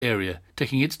area,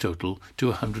 taking its total to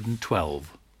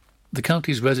 112. The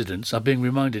county's residents are being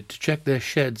reminded to check their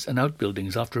sheds and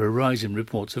outbuildings after a rise in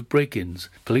reports of break-ins.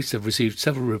 Police have received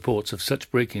several reports of such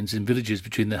break-ins in villages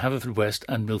between the Haverfordwest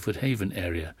and Milford Haven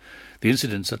area. The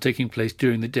incidents are taking place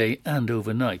during the day and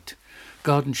overnight.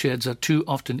 Garden sheds are too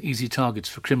often easy targets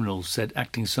for criminals, said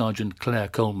Acting Sergeant Claire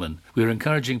Coleman. We are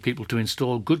encouraging people to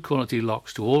install good quality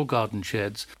locks to all garden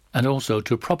sheds and also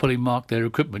to properly mark their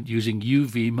equipment using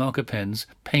UV marker pens,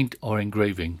 paint or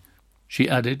engraving. She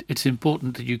added, it's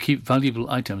important that you keep valuable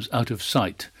items out of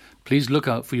sight. Please look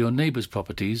out for your neighbours'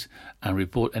 properties and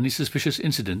report any suspicious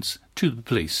incidents to the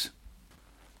police.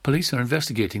 Police are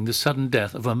investigating the sudden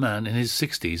death of a man in his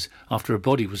 60s after a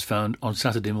body was found on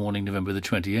Saturday morning, November the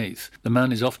 28th. The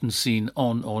man is often seen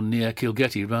on or near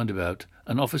Kilgetty roundabout,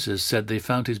 and officers said they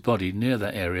found his body near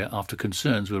that area after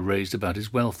concerns were raised about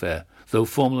his welfare. Though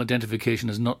formal identification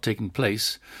has not taken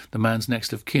place, the man's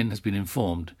next of kin has been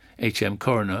informed. HM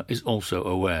Coroner is also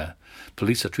aware.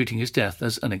 Police are treating his death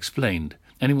as unexplained.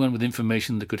 Anyone with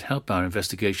information that could help our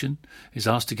investigation is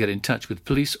asked to get in touch with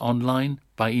police online,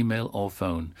 by email or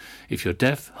phone. If you're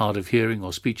deaf, hard of hearing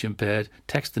or speech impaired,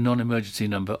 text the non-emergency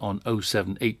number on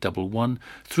 07811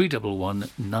 311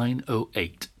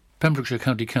 908. Pembrokeshire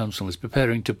County Council is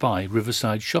preparing to buy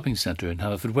Riverside Shopping Centre in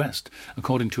Haverfordwest,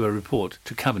 according to a report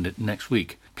to Cabinet next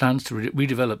week. Plans to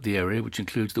redevelop the area, which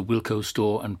includes the Wilko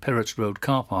store and Perrott's Road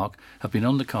car park, have been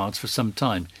on the cards for some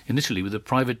time, initially with a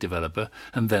private developer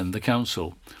and then the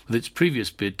council, with its previous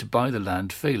bid to buy the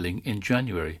land failing in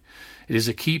January. It is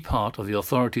a key part of the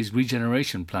authority's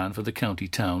regeneration plan for the county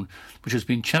town, which has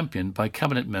been championed by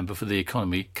Cabinet Member for the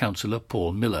Economy, Councillor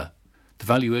Paul Miller. The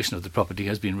valuation of the property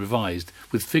has been revised,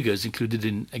 with figures included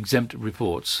in exempt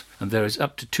reports, and there is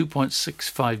up to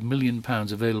 £2.65 million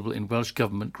available in Welsh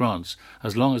Government grants,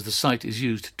 as long as the site is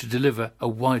used to deliver a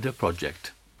wider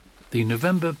project. The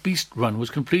November Beast Run was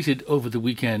completed over the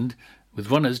weekend, with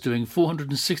runners doing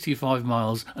 465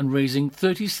 miles and raising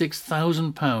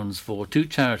 £36,000 for two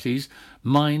charities,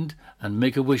 Mind and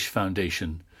Make-A-Wish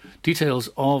Foundation. Details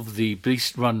of the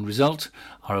Beast Run result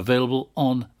are available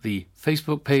on the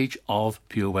Facebook page of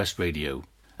Pure West Radio.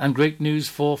 And great news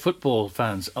for football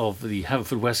fans of the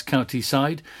Haverfordwest County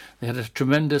side. They had a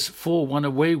tremendous 4-1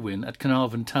 away win at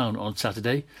Carnarvon Town on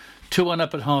Saturday. 2-1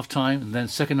 up at half-time, and then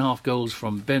second-half goals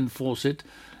from Ben Fawcett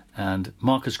and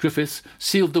Marcus Griffiths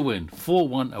sealed the win,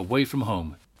 4-1 away from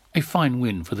home. A fine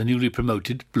win for the newly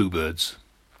promoted Bluebirds.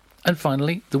 And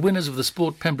finally, the winners of the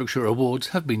Sport Pembrokeshire Awards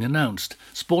have been announced.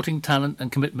 Sporting talent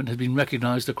and commitment has been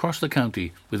recognised across the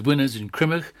county, with winners in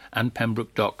Crimmoch and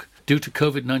Pembroke Dock. Due to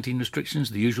COVID-19 restrictions,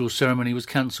 the usual ceremony was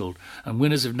cancelled, and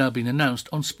winners have now been announced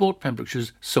on Sport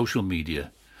Pembrokeshire's social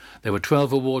media. There were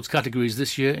 12 awards categories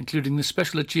this year, including the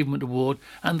Special Achievement Award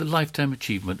and the Lifetime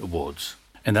Achievement Awards.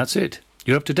 And that's it.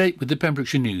 You're up to date with the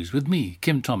Pembrokeshire News with me,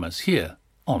 Kim Thomas, here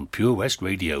on Pure West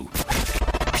Radio.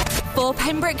 For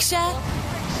Pembrokeshire,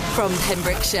 from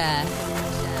Pembrokeshire,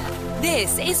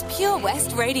 this is Pure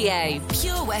West Radio.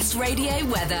 Pure West Radio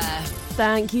weather.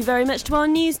 Thank you very much to our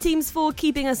news teams for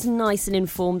keeping us nice and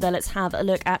informed there. Let's have a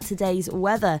look at today's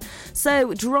weather.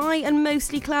 So, dry and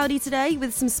mostly cloudy today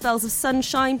with some spells of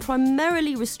sunshine,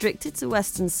 primarily restricted to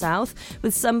west and south,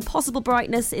 with some possible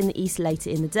brightness in the east later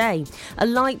in the day. A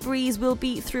light breeze will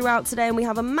be throughout today, and we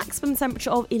have a maximum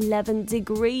temperature of 11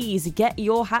 degrees. Get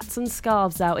your hats and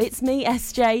scarves out. It's me,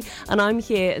 SJ, and I'm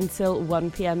here until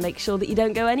 1 p.m. Make sure that you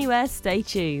don't go anywhere. Stay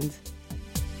tuned.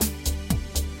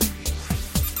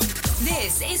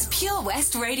 This is Pure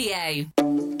West Radio.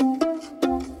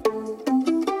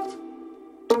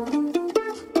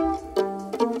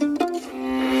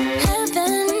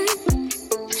 Heaven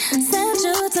sent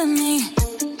you to me.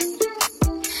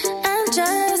 I'm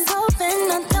just hoping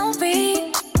I don't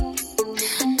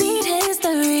repeat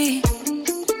history.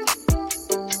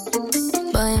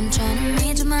 Boy, I'm trying to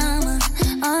meet your mama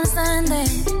on a Sunday.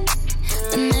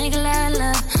 The nigga I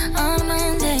love on a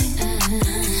Monday.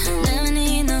 Never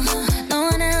need no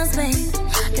one else, babe.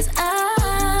 'Cause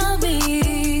I'll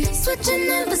be switching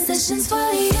in positions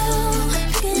for you.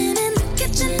 Cooking in the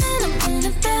kitchen and I'm in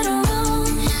a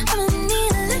bedroom. I don't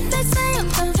need a lip, they say I'm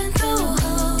pumping through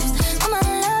holes. All my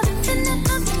love infinite,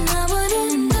 nothing I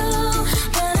wouldn't do,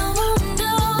 that I won't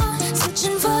do.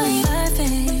 Switching for you,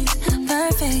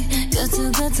 perfect, good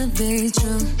to be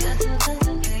true.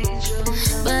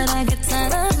 But I get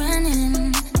tired of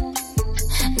running.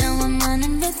 Now I'm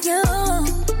running with you.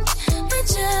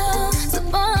 So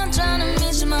boy, I'm trying to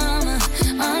meet your mama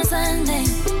on Sunday.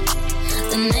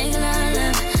 The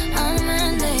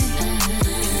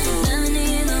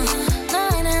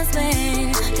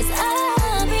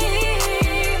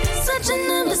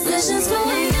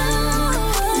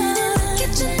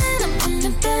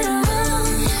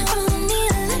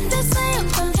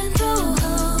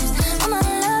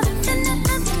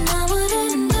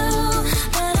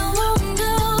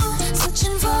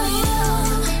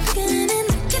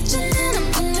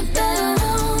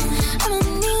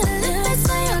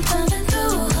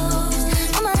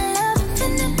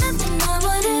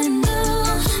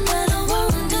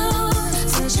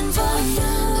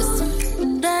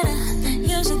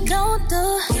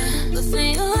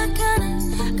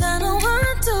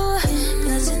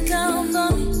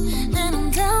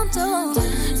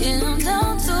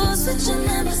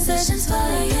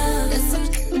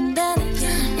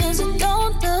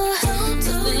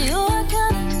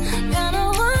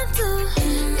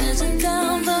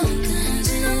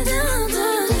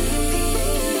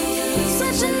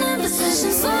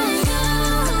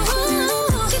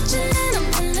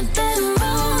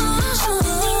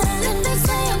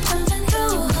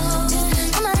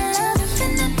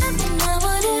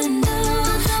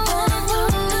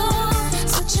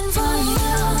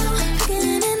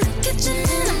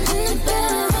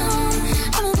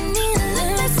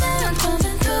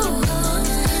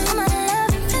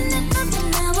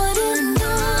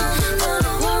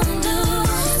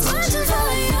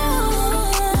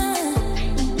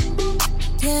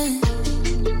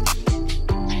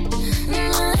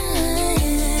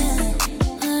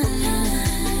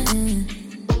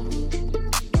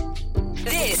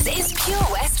This is Pure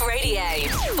West Radio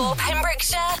for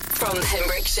Pembrokeshire from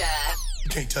Pembrokeshire. You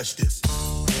can't touch this.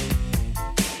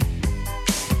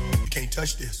 You can't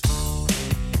touch this.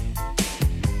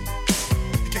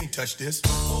 You can't touch this.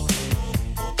 You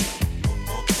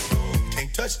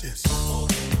can't touch this.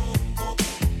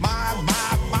 My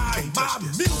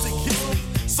music hits me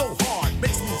so hard,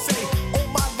 makes me say, oh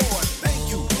my Lord, thank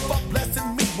you for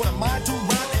blessing me. When I'm mind to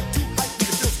rhyme and too hype, it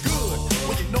feels good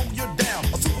when you know you're down.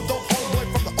 A super dope homeboy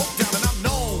from the Oak Town, and I'm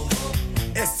known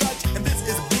as such. And this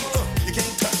is a beat you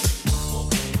can't touch.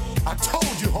 I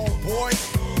told you, homeboy,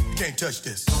 you can't touch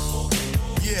this.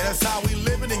 Yeah, that's how we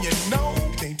living, and you know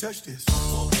you can't touch this.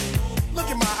 Look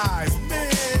in my eyes,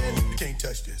 man, you can't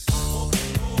touch this.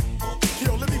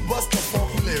 Yo, let me bust the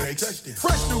funky lyrics.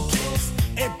 Fresh new kicks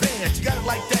and bands, you got it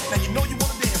like that. Now you know you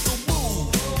wanna dance, so move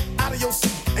out of your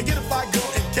seat and get a fire girl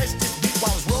and catch this beat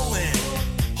while it's rolling.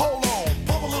 Hold on,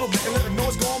 pump a little bit and let them know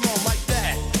what's going on like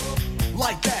that.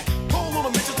 Like that. Hold on a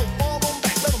minute, just fall on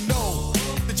back. Let them know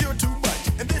that you're too much.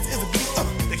 And this is a beat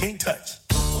they can't touch.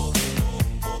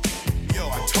 Yo,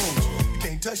 I told you, you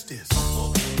can't touch this.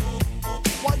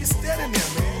 Why you standing there,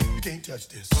 man? You can't touch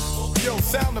this. Yo,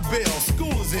 sound the bell,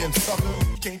 school is in, sucker.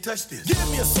 You can't touch this. Give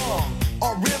me a song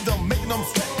or rhythm, making them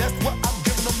sweat. That's what I'm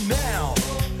giving them now.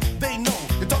 They know.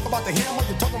 You talk about the hammer,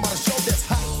 you're talking about a show that's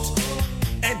hyped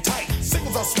and tight.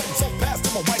 Singles are sweating so fast,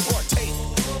 them a whiteboard tape.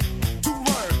 To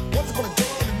learn what it's gonna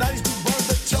take in the 90s to burn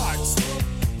the charts.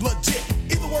 Legit.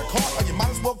 Either work hard or you might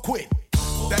as well quit.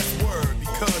 That's word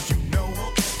because you know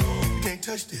you can't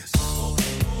touch this.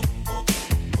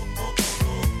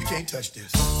 You can't touch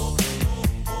this.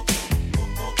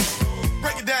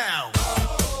 Break it down.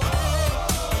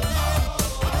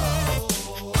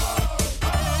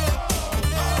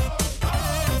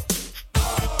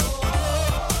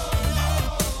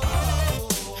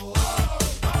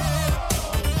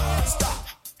 Stop.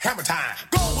 Hammer time.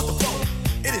 Go with the flow.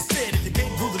 It is said if you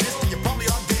can't groove the list, then you probably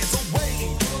are dead. So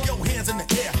wave your hands in the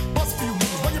air. Bust a few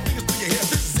moves. Run your fingers through your hair.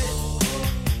 This is it.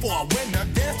 For a winner,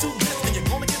 dance to this, and you're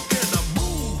gonna get there. The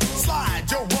move. Slide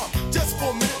your rump. Just for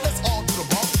a minute, let's all do the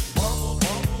bump.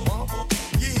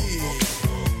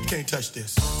 Can't touch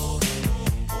this.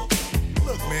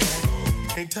 Look, man, you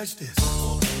can't touch this.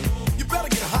 You better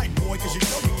get hype, boy, cause you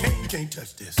know you can't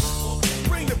touch this.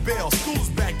 Ring the bell, school's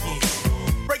back in.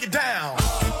 Break it down.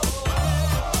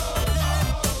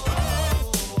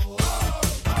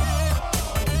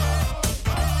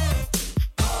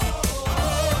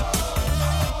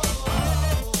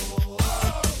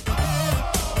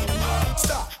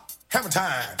 Stop. Hammer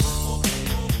time.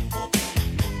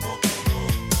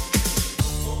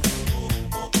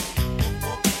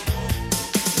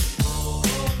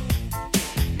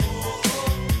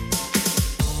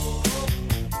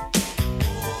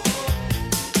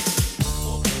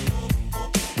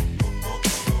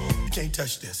 You can't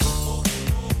touch this.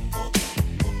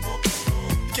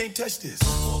 You can't touch this.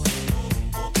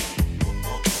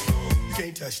 You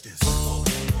can't touch this.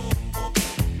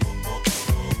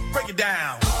 Break it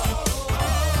down.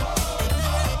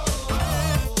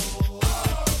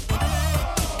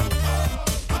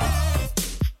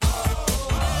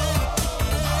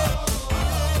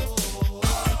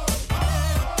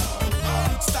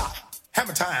 Stop.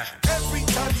 Hammer time. Every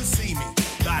time you see me,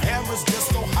 the hammer's just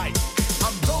so hype.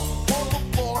 I'm dope on the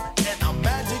floor and I'm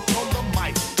magic on the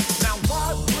mic. Now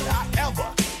why would I ever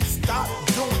stop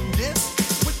doing this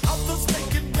with others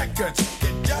making records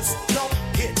that just don't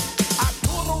hit? I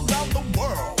tour around the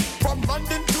world from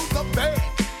London to the Bay.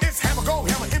 It's hammer go,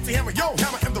 hammer empty, hammer yo,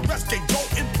 hammer and the rest can go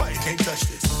and play. You can't touch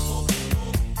this.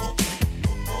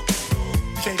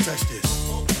 You can't touch this.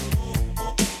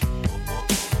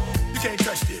 You can't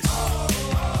touch this.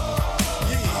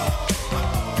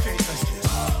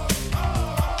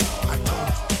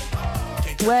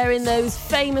 Wearing those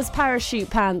famous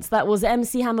parachute pants. That was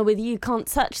MC Hammer with You Can't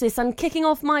Touch This. And kicking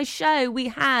off my show, we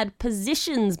had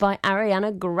Positions by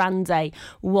Ariana Grande.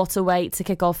 What a way to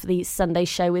kick off the Sunday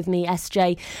show with me,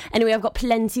 SJ. Anyway, I've got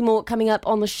plenty more coming up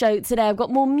on the show today. I've got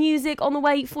more music on the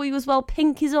way for you as well.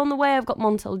 Pink is on the way. I've got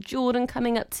Montel Jordan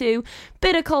coming up too.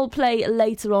 Bit of Coldplay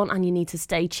later on. And you need to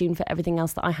stay tuned for everything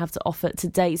else that I have to offer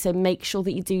today. So make sure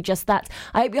that you do just that.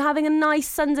 I hope you're having a nice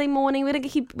Sunday morning. We're going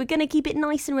to keep it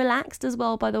nice and relaxed as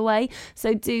well, by the way,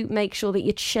 so do make sure that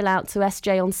you chill out to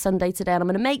SJ on Sunday today, and I'm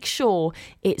going to make sure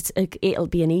it'll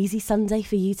be an easy Sunday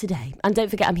for you today. And don't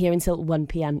forget, I'm here until 1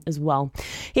 p.m. as well.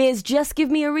 Here's Just Give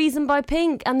Me a Reason by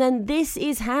Pink, and then This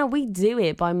Is How We Do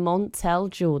It by Montel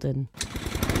Jordan.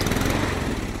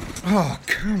 Oh,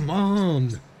 come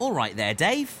on. All right there,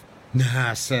 Dave.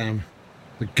 Nah, Sam.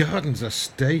 The garden's a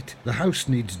state. The house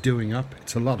needs doing up.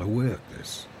 It's a lot of work,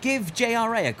 this. Give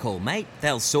JRA a call, mate.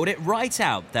 They'll sort it right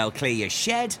out. They'll clear your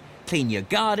shed, clean your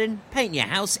garden, paint your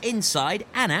house inside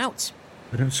and out.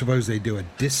 I don't suppose they do a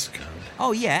discount.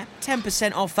 Oh yeah,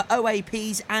 10% off for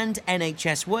OAPs and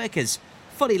NHS workers.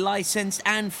 Fully licensed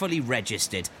and fully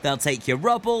registered. They'll take your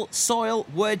rubble, soil,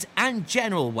 wood and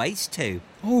general waste too.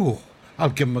 Oh, I'll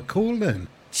give them a call then.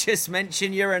 Just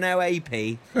mention you're an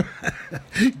OAP.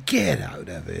 Get out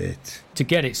of it. To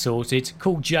get it sorted,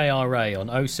 call JRA on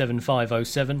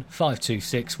 07507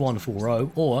 526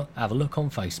 140 or have a look on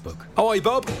Facebook. Oh, hi,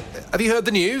 Bob. Have you heard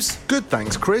the news? Good,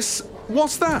 thanks, Chris.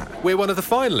 What's that? We're one of the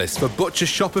finalists for Butcher's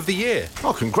Shop of the Year.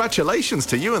 Oh, congratulations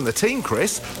to you and the team,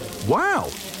 Chris. Wow,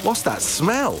 what's that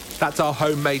smell? That's our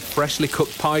homemade freshly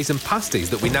cooked pies and pasties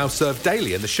that we now serve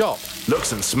daily in the shop.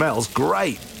 Looks and smells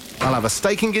great. I'll have a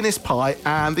steak and Guinness pie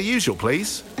and the usual,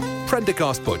 please.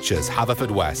 Prendergast Butchers,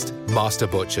 Haverfordwest. Master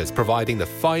Butchers, providing the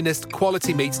finest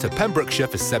quality meats to Pembrokeshire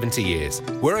for 70 years.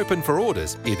 We're open for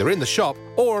orders, either in the shop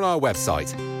or on our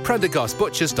website,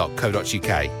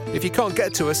 prendergastbutchers.co.uk. If you can't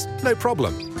get to us, no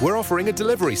problem. We're offering a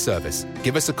delivery service.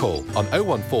 Give us a call on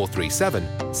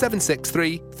 01437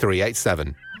 763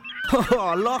 387.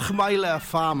 Oh, Lochmeyler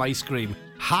Farm Ice Cream.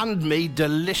 Handmade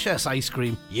delicious ice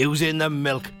cream using the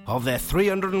milk of their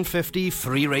 350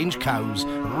 free-range cows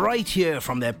right here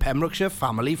from their Pembrokeshire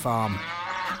family farm.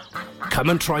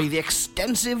 Come and try the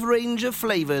extensive range of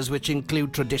flavours which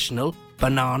include traditional,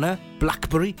 banana,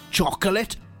 blackberry,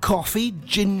 chocolate, coffee,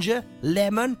 ginger,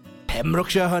 lemon,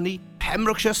 Pembrokeshire honey,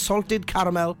 Pembrokeshire salted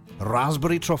caramel,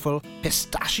 raspberry truffle,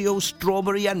 pistachio,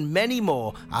 strawberry and many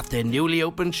more at their newly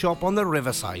opened shop on the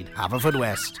Riverside,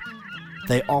 Haverfordwest.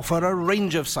 They offer a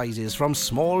range of sizes from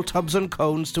small tubs and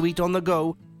cones to eat on the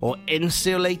go or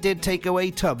insulated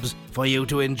takeaway tubs for you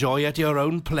to enjoy at your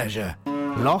own pleasure.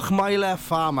 Lochmeyler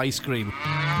Farm Ice Cream.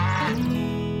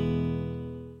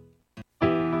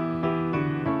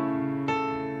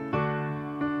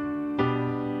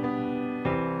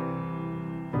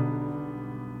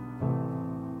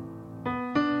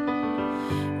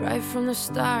 Right from the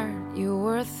start, you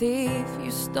were a thief,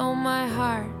 you stole my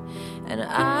heart, and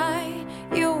I,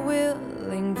 your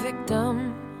willing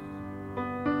victim.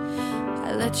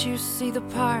 I let you see the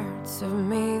parts of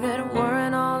me that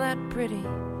weren't all that pretty,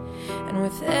 and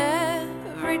with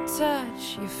every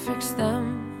touch you fixed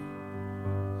them.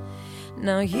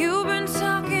 Now you've been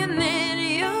talking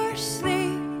in your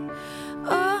sleep,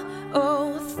 oh,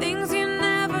 oh, things you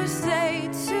never say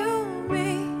to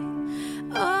me,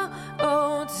 oh,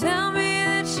 oh, tell me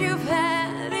that you've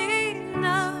had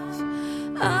enough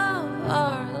of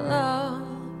our love,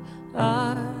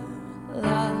 our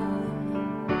love.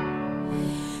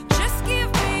 Just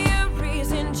give me a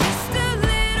reason, just a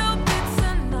little bit's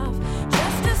enough.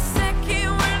 Just a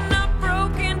second, we're not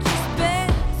broken, just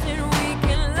bends, and we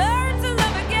can learn to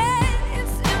love again.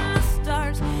 It's in the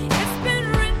stars, it's been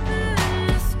written in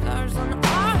the scars on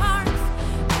our hearts.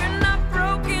 We're not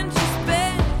broken, just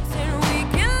bends, and we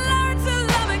can learn to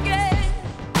love again.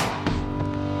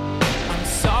 I'm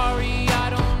sorry, I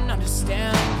don't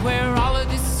understand where all of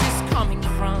this is coming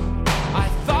from. I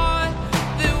thought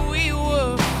that we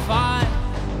were fine.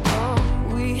 Oh,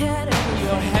 we had everything.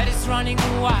 Your head is running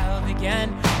wild again.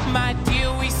 My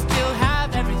dear, we still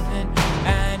have everything,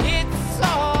 and it's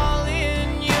all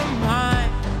in your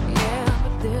mind. Yeah,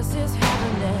 but this is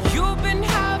happening. You've been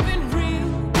having real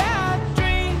bad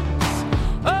dreams.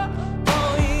 Oh,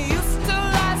 oh, you used to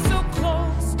lie so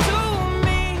close to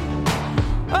me.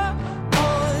 Oh,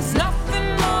 oh, there's nothing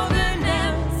more than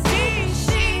empty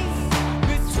sheets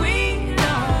between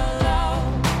our love,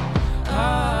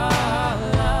 our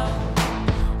love.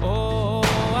 Oh,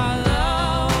 our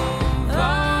love, our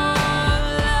love.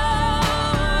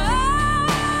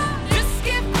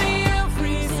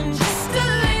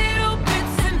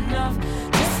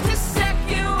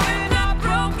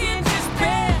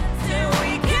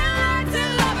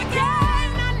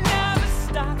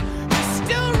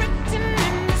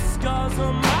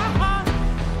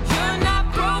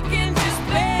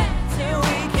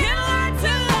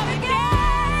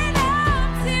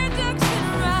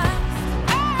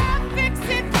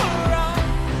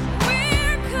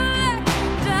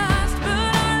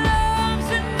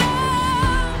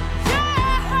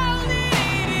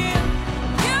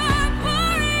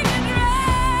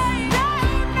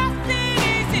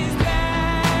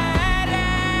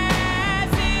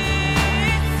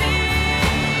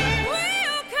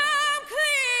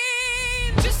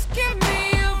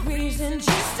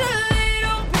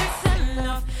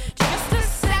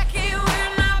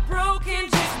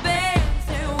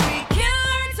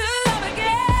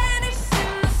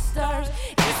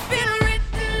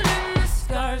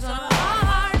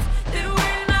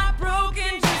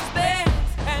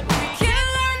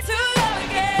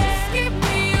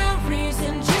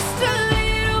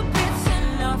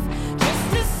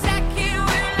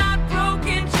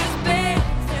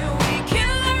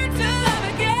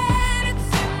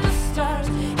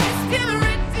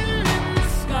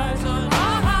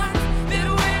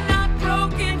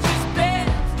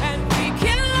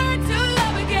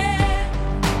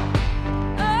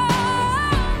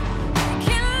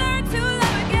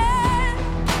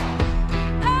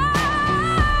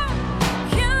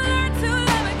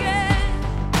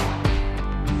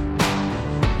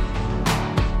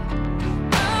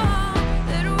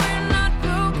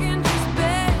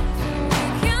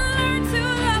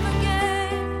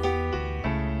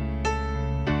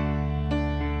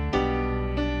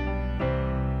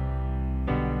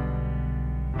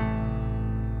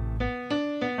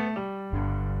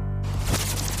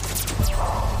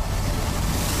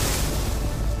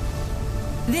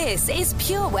 This is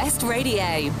Pure West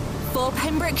Radio. For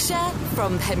Pembrokeshire,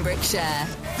 from Pembrokeshire.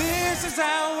 This is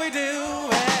how we do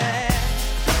it.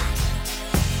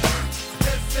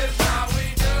 This is how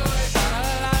we do it. La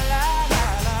la la la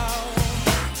la.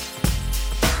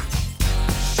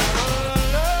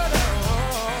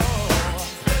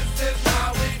 This is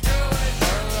how we do it.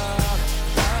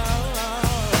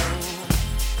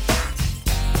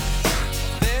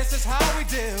 This is how we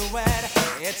do it.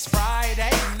 It's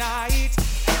Friday night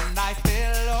and I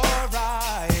feel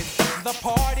alright. The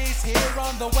party's here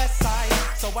on the west side,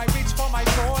 so I reach for my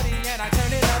 40 and I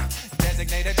turn it up.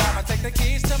 Designated driver, take the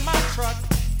keys to my truck.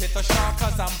 Hit the shop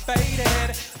cause I'm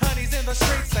faded. Honey's in the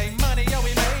streets, say money, yo,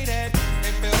 we made it.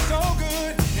 It feels so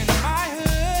good in my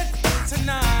hood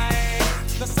tonight.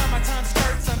 The summertime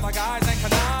skirts and the guys ain't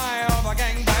canine. All the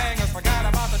gangbangers forgot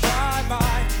about the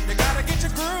drive-by. You gotta get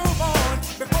your groove on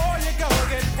before you go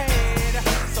get paid.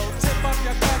 So tip up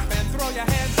your cup and throw your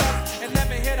hands up and let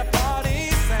me hear the party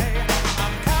say,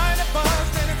 I'm kinda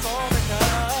buzzed and it's all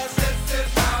because this is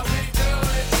how we do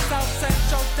it. South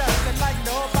Central does it like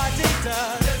nobody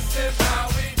does. This is how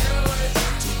we do it.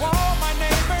 To all my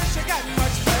neighbors, you got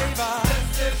much flavor.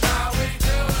 This is how we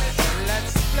do it.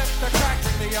 Let's flip the track,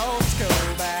 bring the old school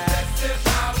back. This is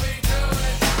how we do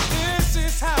it. This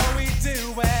is how we do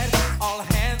it. All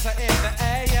hands are in the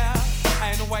air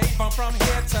and wave from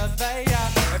here to there.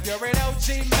 If you're an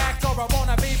OG Mac or a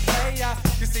wannabe player,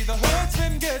 you see the hood's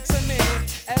been good to me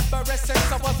ever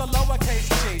since I was a lowercase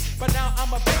G. But now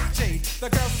I'm a big G. The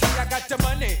girls see I got the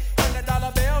money,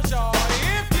 $100 bills, y'all.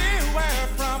 If you were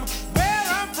from where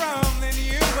I'm from, then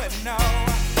you would know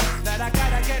that I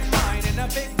gotta get mine in a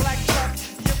big black truck.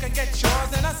 You can get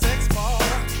yours in a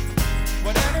 6-4.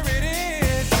 Whatever it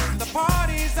is, the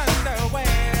party's underway.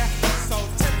 So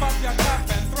tip up your cup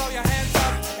and throw your hands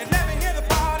up and let me hear the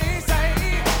party say,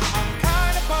 I'm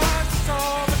kinda buzzed, it's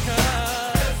all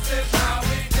because this is how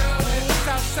we do it.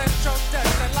 South Central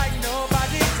does it like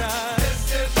nobody does. This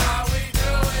is how we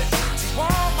do it. To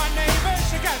all my neighbors,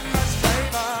 you got much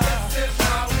flavor. This is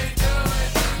how we do it.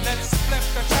 Let's flip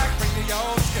the track, bring the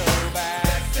old school back.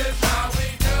 This is how we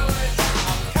do it.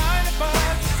 I'm kinda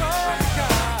buzzed, it's all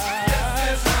because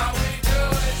this is how we do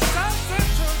it. South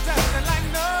Central does it like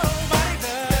nobody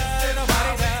does.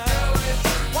 Nobody does.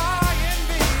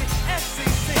 YNB,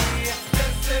 SCC.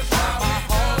 This is how my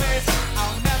homies.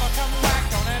 I'll never come back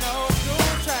on an old school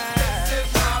track. This is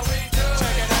how we do it.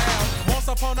 Check it out. Once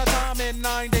upon a time in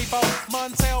 94,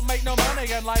 Montel made no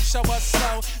money and life show was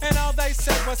slow. And all they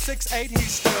said was 6'8" he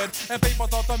stood. And people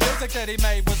thought the music that he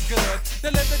made was good.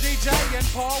 They lived the DJ and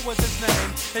Paul was his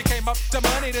name. He came up to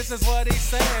money, this is what he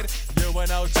said. You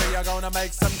and OG are gonna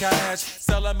make some cash.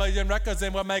 Sell 1 million records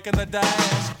and we're making the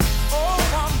dash. Oh,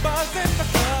 I'm buzzing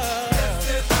because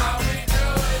this is how we do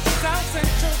it. South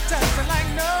Central does it like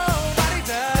nobody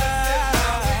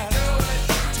does.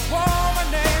 To all my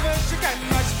neighbors, you got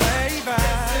much flavor.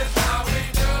 This is how we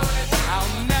do it.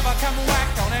 I'll never come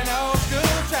whack on an old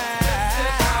school track. This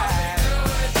is how we do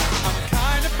it. I'm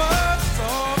kinda buzzed,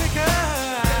 all because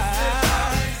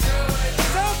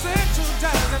South Central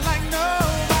does it like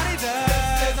nobody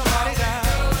does. Nobody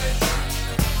does.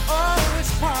 Oh,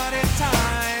 it's party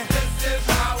time. This is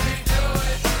how we do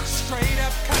it. Straight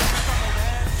up country from the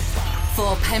west.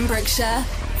 For Pembrokeshire,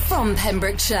 from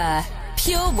Pembrokeshire.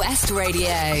 Pure West Radio.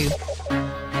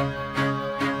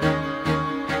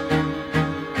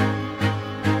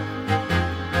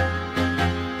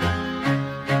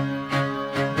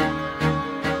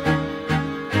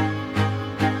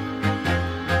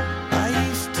 I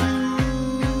used to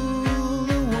rule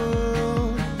the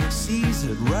world. Seas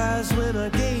would rise when I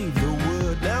gave the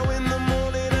word. Now in the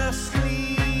morning I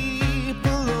sleep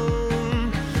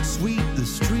alone. Sweep the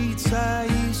streets I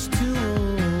used to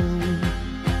own.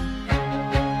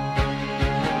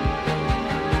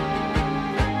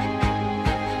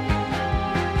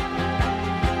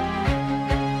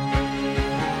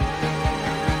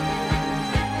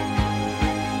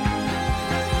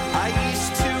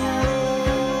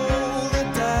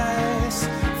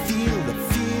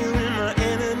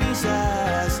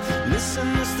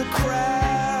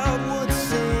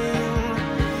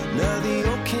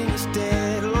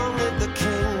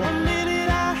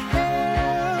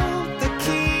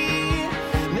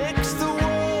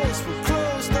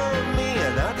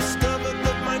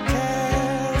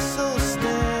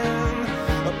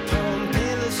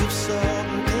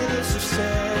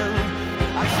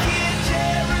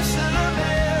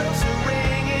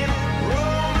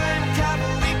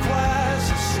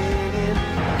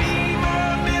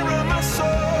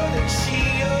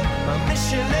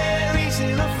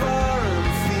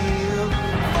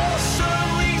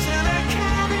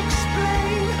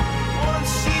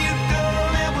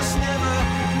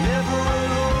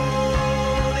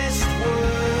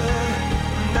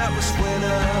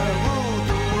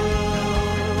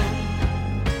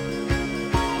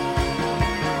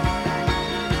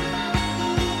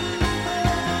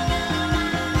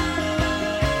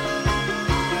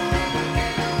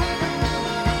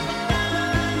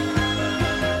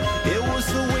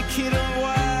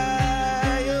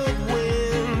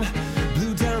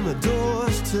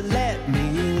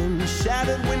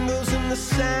 candles and the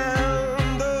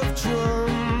sound of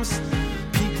drums.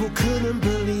 People couldn't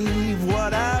believe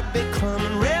what I'd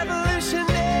become.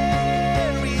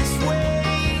 Revolutionaries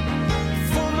wait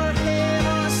for my head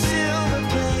on a silver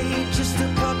plate, just a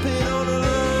puppet on a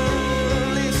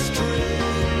lonely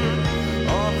string.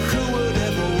 Oh, who would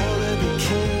ever want to be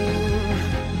king?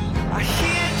 I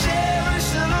hear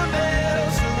Jerusalem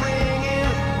bells ringing,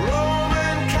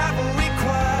 Roman cavalry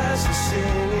choirs are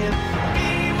singing. Be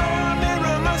my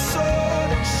mirror, my sword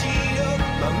and shield,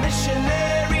 my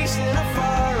missionaries in a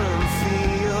foreign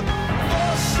field.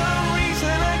 For some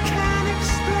reason I can't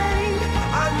explain,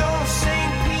 I know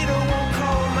St. Peter won't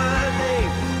call my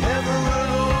name ever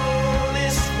alone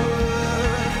this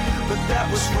word, but that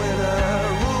was when I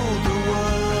ruled the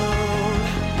world.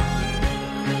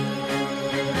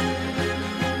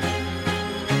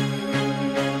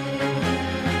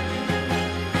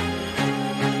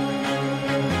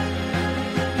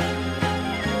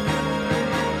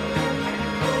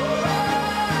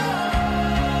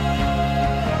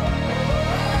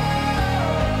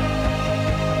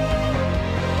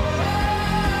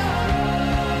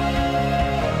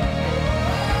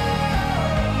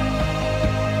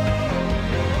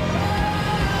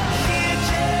 Hear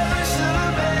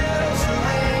Jerusalem bells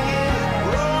ringing,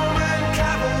 Roman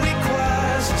cavalry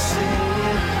choirs are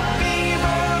singing. Be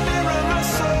my mirror, my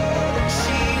sword and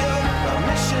shield, my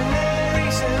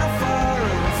missionaries in a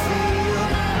foreign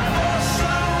field. For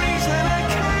some reason I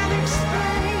can't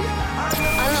explain,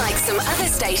 Unlike some other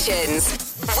stations,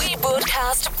 we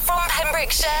broadcast from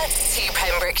Pembrokeshire to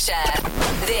Pembrokeshire.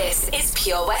 This is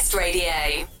Pure West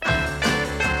Radio.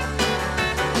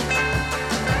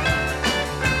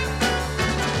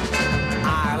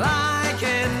 I like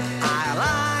it, I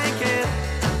like it.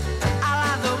 I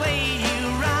like the way you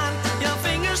run your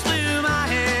fingers through my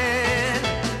hair.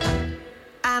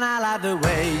 And I like the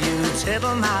way you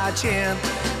tittle my chin.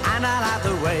 And I like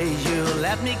the way you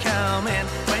let me come in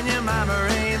when your mama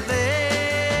ain't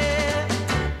there.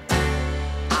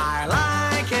 I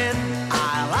like it,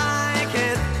 I like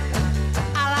it.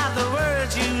 I like the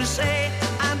words you say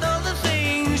and all the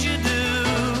things you do.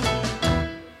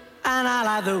 And I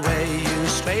like the way you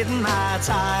straighten my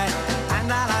tie.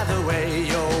 And I like the way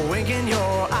you're winking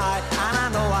your eye. And I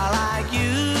know I like you.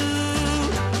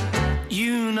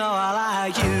 You know I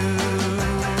like you.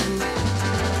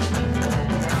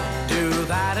 Do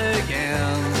that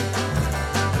again.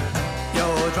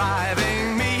 You're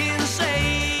driving me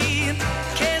insane.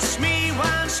 Kiss me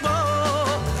once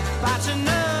more. That's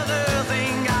another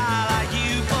thing I like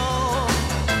you for.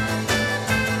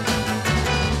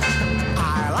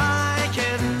 I like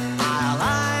it, I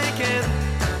like it.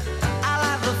 I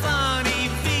like the funny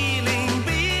feeling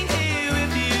being here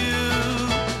with you.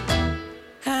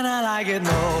 And I like it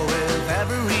more with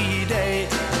every day.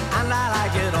 And I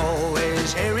like it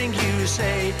always hearing you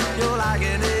say you're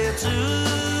liking it too.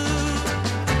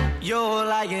 You're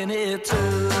liking it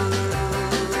too.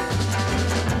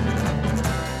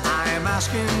 I'm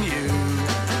asking you,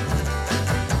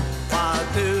 what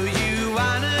do you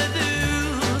wanna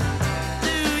do?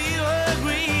 Do you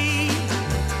agree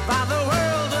that the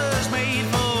world was made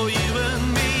for you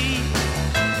and me?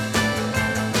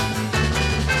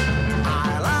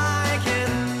 I like it,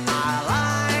 I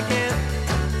like it.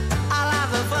 I like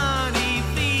the funny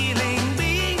feeling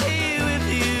being here with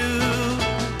you.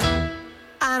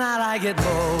 And I like it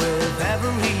more with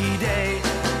every day.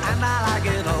 And I like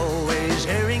it always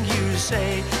hearing you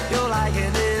say you're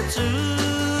liking it too.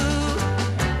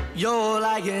 You're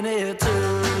liking it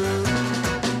too.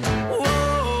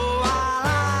 Whoa,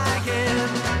 I like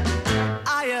it.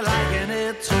 Are you liking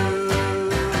it too?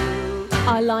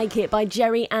 I Like It by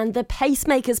Jerry and the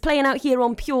Pacemakers, playing out here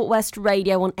on Pure West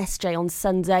Radio on SJ on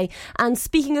Sunday. And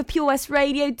speaking of Pure West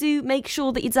Radio, do make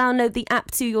sure that you download the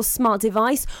app to your smart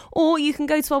device, or you can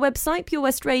go to our website,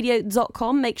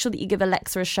 purewestradio.com. Make sure that you give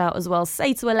Alexa a shout as well.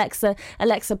 Say to Alexa,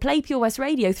 Alexa, play Pure West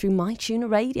Radio through My Tuner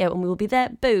Radio, and we will be there,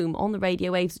 boom, on the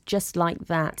radio waves just like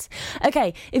that.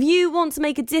 Okay, if you want to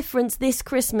make a difference this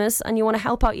Christmas and you want to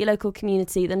help out your local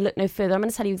community, then look no further. I'm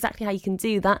going to tell you exactly how you can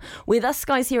do that with us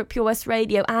guys here at Pure West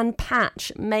Radio and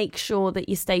Patch. Make sure that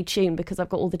you stay tuned because I've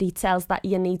got all the details that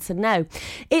you need to know.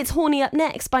 It's Horny up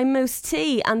next by Mos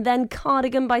T, and then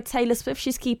Cardigan by Taylor Swift.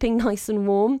 She's keeping nice and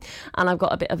warm, and I've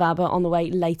got a bit of ABBA on the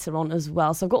way later on as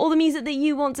well. So I've got all the music that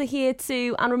you want to hear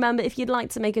too. And remember, if you'd like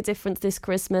to make a difference this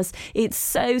Christmas, it's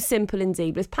so simple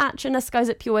indeed. With Patch and us guys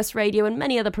at Pure West Radio and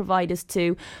many other providers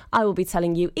too, I will be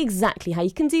telling you exactly how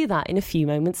you can do that in a few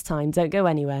moments' time. Don't go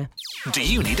anywhere. Do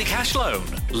you need a cash loan?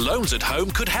 Loans at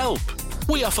Home could help.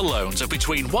 We offer loans of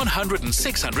between £100 and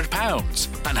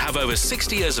 £600 and have over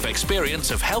 60 years of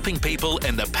experience of helping people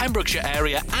in the Pembrokeshire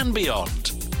area and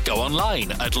beyond. Go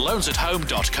online at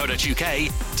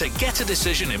loansathome.co.uk to get a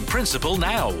decision in principle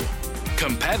now.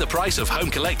 Compare the price of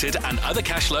home collected and other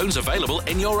cash loans available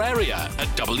in your area at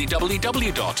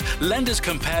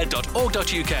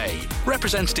www.lenderscompare.org.uk.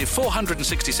 Representative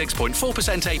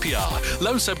 466.4% APR.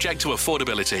 Loan subject to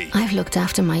affordability. I've looked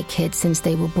after my kids since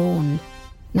they were born.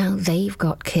 Now they've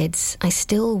got kids. I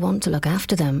still want to look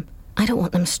after them. I don't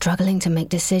want them struggling to make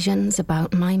decisions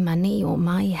about my money or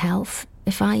my health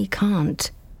if I can't.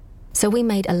 So we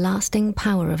made a lasting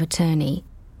power of attorney.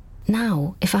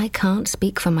 Now, if I can't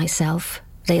speak for myself,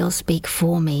 they'll speak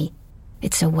for me.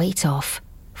 It's a weight off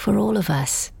for all of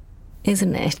us,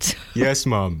 isn't it? Yes,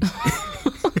 Mum.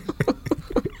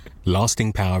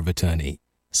 Lasting power of attorney.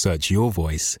 Search your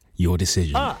voice, your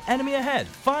decision. Ah, enemy ahead.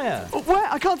 Fire. Oh, where?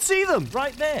 I can't see them.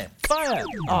 Right there. Fire.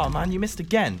 Oh, man, you missed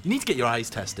again. You need to get your eyes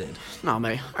tested. Nah,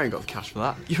 mate, I ain't got the cash for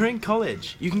that. You're in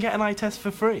college. You can get an eye test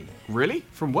for free. Really?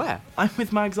 From where? I'm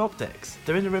with Mags Optics.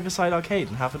 They're in the Riverside Arcade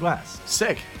in Haverfordwest.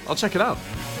 Sick. I'll check it out.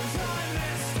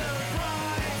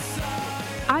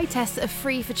 Eye tests are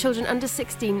free for children under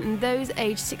 16 and those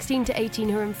aged 16 to 18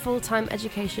 who are in full-time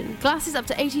education. Glasses up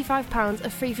to £85 are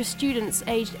free for students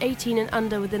aged 18 and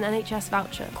under with an NHS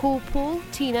voucher. Call Paul,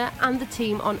 Tina and the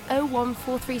team on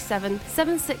 01437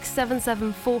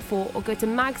 767744 or go to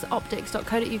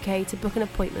magsoptics.co.uk to book an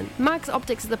appointment. Mags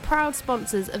Optics are the proud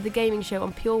sponsors of the gaming show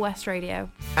on Pure West Radio.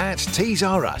 At Tees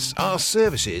R Us, our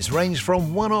services range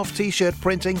from one-off t-shirt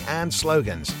printing and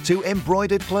slogans to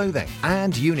embroidered clothing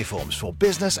and uniforms for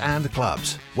business and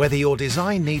clubs. Whether your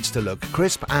design needs to look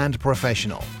crisp and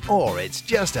professional, or it's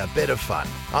just a bit of fun,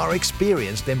 our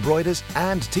experienced embroiders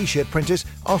and t-shirt printers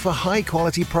offer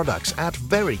high-quality products at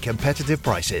very competitive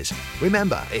prices.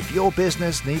 Remember, if your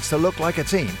business needs to look like a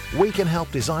team, we can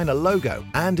help design a logo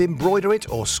and embroider it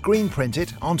or screen print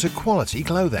it onto quality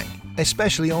clothing,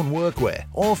 especially on workwear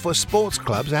or for sports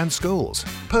clubs and schools.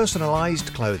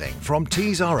 Personalised clothing from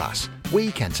Tees R Us.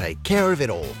 We can take care of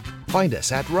it all. Find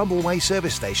us at Rumbleway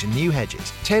Service Station, New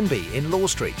Hedges, 10B in Law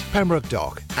Street, Pembroke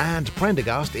Dock, and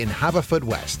Prendergast in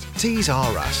Haverfordwest. Tees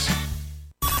R Us.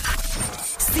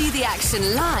 See the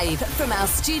action live from our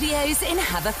studios in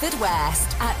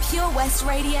Haverfordwest at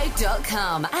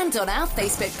purewestradio.com and on our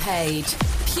Facebook page,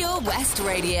 Pure West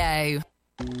Radio.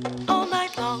 All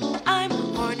night long, I'm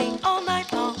horny. All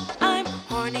night long, I'm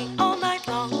horny. All night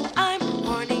long, I'm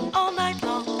horny. All night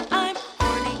long, I'm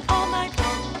horny. All night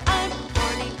long, I'm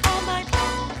horny. All night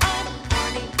long, I'm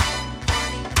horny.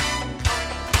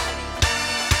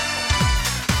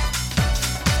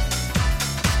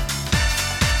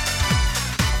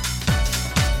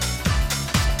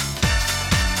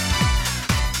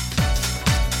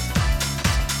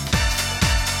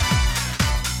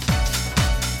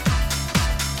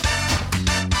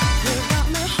 You got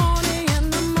me horny in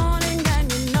the morning,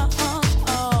 and you know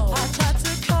I tried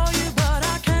to call you, but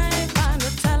I can't find the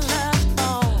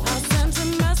telephone. I sent a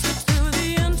message through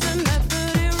the internet,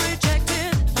 but it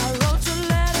rejected. I wrote a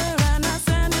letter and I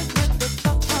sent it with the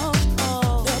phone.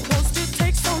 The postage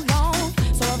takes so long,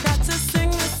 so I've got to sing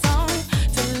this song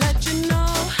to let you know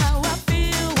how I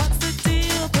feel. What's the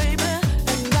deal, baby?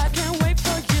 And I can't wait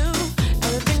for you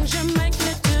and the things you make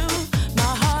me do.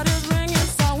 My heart is ringing,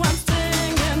 so I'm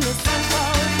singing this song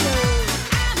for you.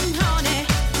 I'm horny,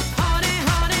 horny,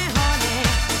 horny, horny,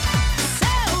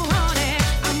 so horny.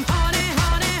 I'm horny,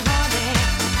 horny, horny.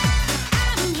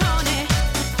 I'm horny,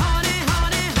 horny,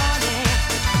 horny, horny,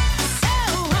 so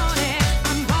horny.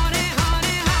 I'm horny,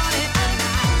 horny, horny, and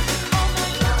all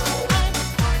night long I'm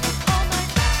horny. All night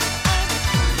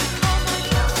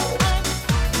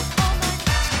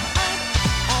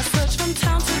I search from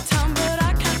town to town, but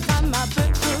I can't find my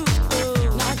boo.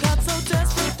 I got so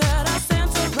desperate that I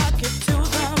sent a rocket to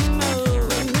the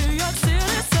moon. In New York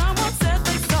City, someone said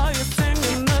they saw you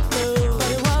singing the blues, but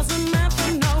it wasn't meant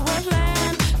for nowhere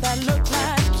land that looked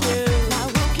like you. Now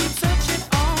we'll keep searching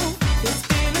on. This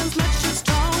feeling's much too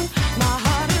strong. My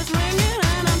heart is ringing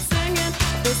and I'm singing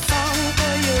this song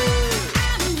for you.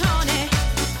 I'm horny,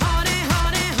 horny,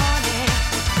 horny, horny,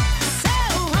 so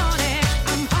horny.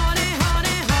 I'm horny,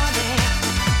 horny, horny.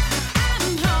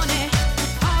 I'm horny,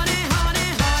 horny, horny,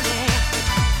 horny,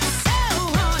 so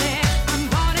horny. I'm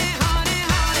horny, horny,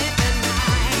 horny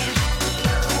tonight.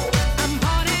 I'm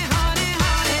horny, horny,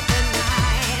 horny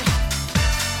tonight.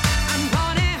 I'm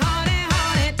horny, horny,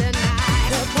 horny tonight.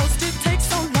 The postage takes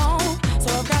so long, so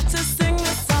I've got to sing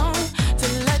this song to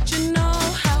let you know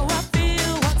how I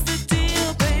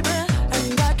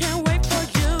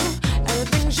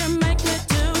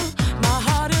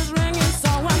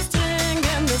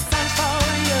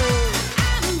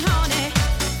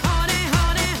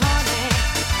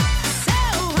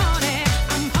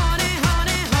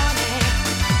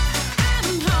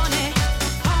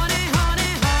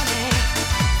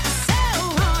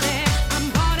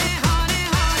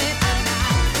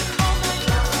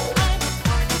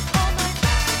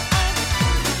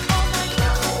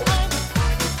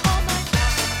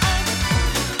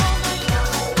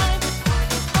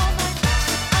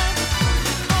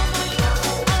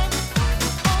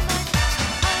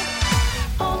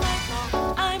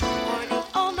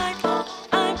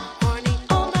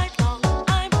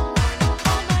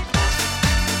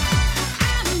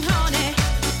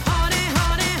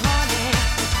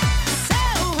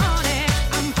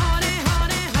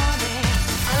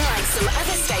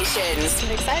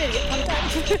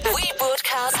We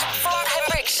broadcast from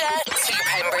Pembrokeshire to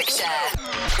Pembrokeshire.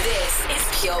 This is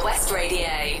Pure West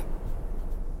Radio.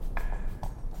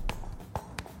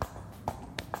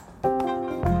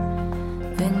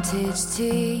 Vintage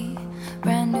tea,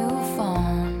 brand new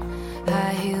phone,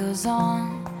 high heels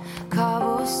on,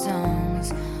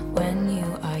 cobblestones. When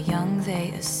you are young, they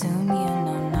assume you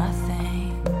know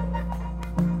nothing.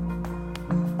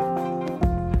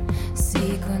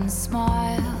 Sequin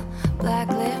smile, black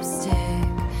lipstick,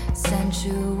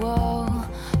 sensual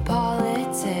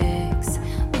politics.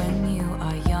 When you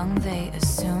are young, they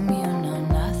assume you know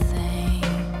nothing.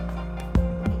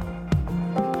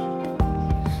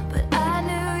 But I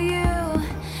knew you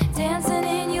dancing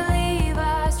in your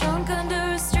Levi's, drunk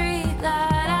under a street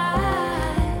light.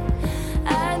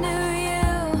 I knew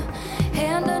you,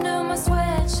 hand under my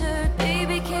sweatshirt,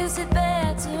 baby kiss it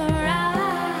better.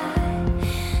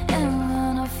 And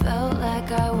when I felt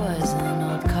like I was an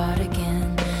old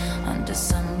cardigan under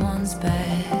someone's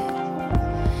bed,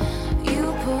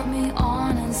 you put me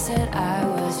on and said I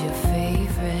was your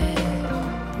favorite.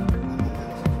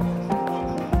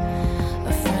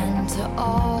 A friend to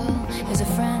all is a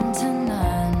friend to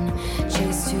none.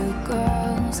 Chase two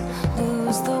girls,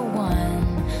 lose the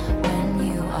one. When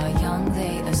you are young,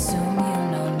 they assume you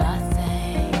know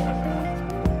nothing.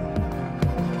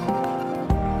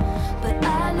 But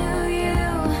I knew you,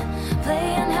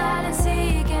 playing hide and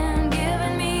seek and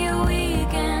giving me your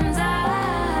weekends.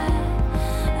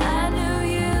 I knew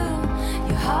you,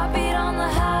 your heartbeat on the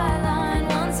high line,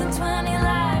 once in 20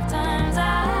 lifetimes.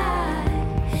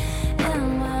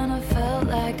 And when I felt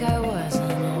like I was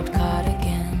an old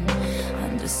cardigan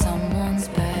under someone's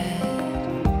bed,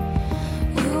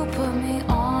 you put me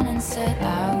on and said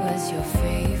I was your favorite.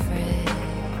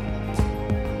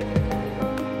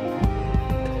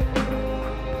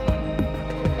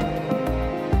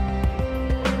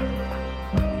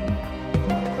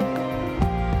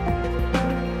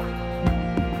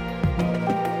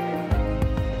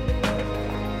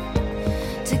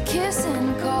 To kiss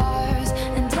in cars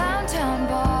and downtown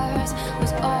bars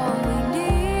was all we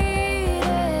needed.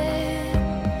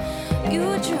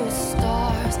 You drew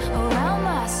stars around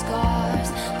my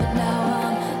scars, but now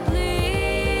I'm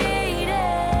bleeding.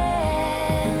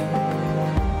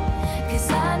 'Cause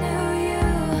I knew you,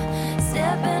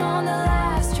 stepping on the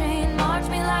last train, marked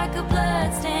me like a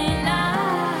bloodstain.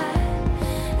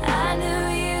 I knew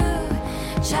you,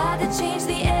 tried to change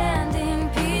the ending,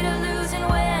 Peter losing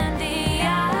Wendy.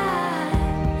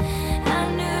 I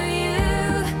knew you,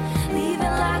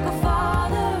 leaving like a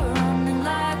father, running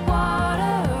like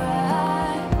water.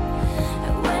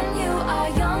 And when you are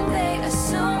young, they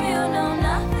assume you know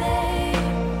nothing.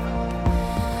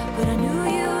 But I knew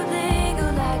you'd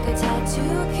linger like a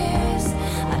tattoo kiss.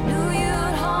 I knew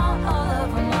you'd haunt all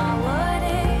over my what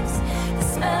ifs. The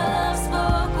smell of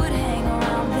smoke would hang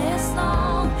around this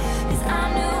long. 'Cause I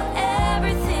knew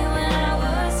everything when I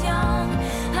was young.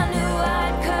 I knew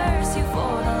I'd curse you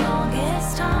for the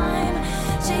longest time,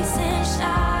 chasing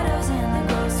shadows in the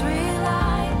grocery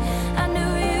line. I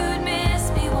knew you'd miss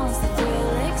me once the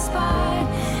thrill expired,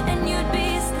 and you'd be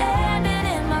standing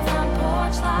in my front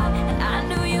porch light. And I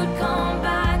knew you'd come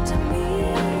back to me.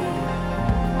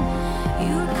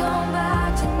 You'd come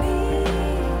back to me.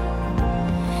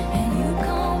 And you'd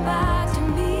come back to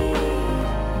me.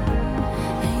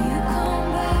 And you'd come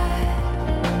back.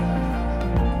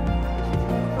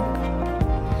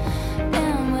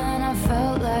 And when I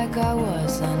felt like I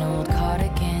was an old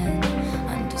cardigan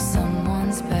under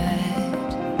someone's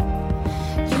bed,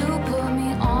 you put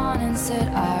me on and said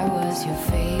I was your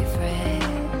favorite.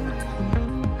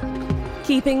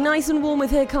 Keeping nice and warm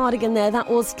with her cardigan there, that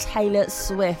was Taylor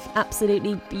Swift.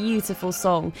 Absolutely beautiful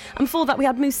song. And before that we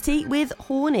had Moose T with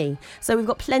Horny. So we've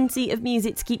got plenty of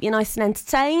music to keep you nice and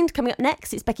entertained. Coming up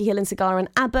next, it's Becky Hill and Cigar and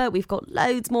ABBA. We've got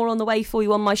loads more on the way for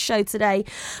you on my show today.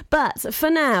 But for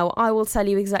now, I will tell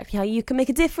you exactly how you can make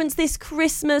a difference this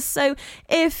Christmas. So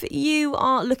if you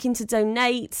are looking to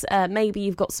donate, maybe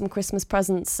you've got some Christmas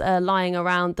presents lying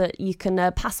around that you can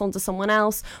pass on to someone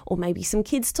else, or maybe some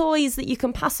kids' toys that you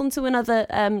can pass on to another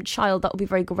child, that will be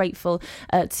very grateful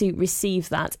to receive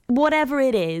that. Whatever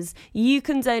it is, you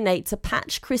can donate to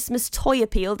Patch Christmas Toy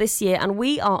Appeal this year, and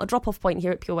we are a drop-off point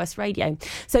here at Pure West Radio.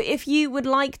 So if you would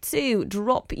like to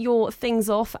drop your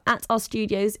things off at our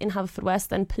studios in Haverfordwest,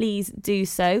 then please do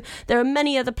so. There are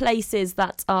many other places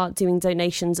that are doing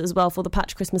donations as well for the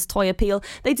Patch Christmas Toy Appeal.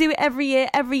 They do it every year.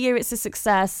 Every year it's a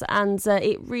success, and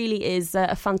it really is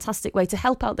a fantastic way to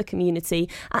help out the community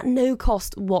at no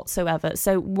cost whatsoever.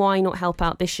 So why not help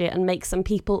out this year and make some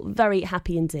people very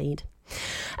happy indeed?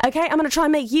 Okay, I'm going to try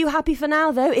and make you happy for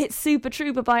now, though. It's Super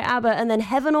Trooper by ABBA, and then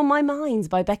Heaven on My Mind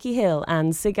by Becky Hill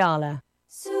and Sigala.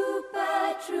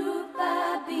 Super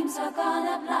Trooper beams are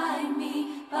gonna blind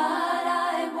me, but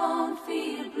I won't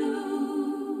feel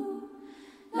blue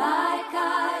like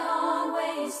I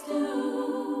always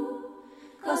do,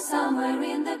 'cause somewhere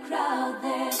in the crowd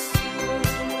there's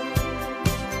you.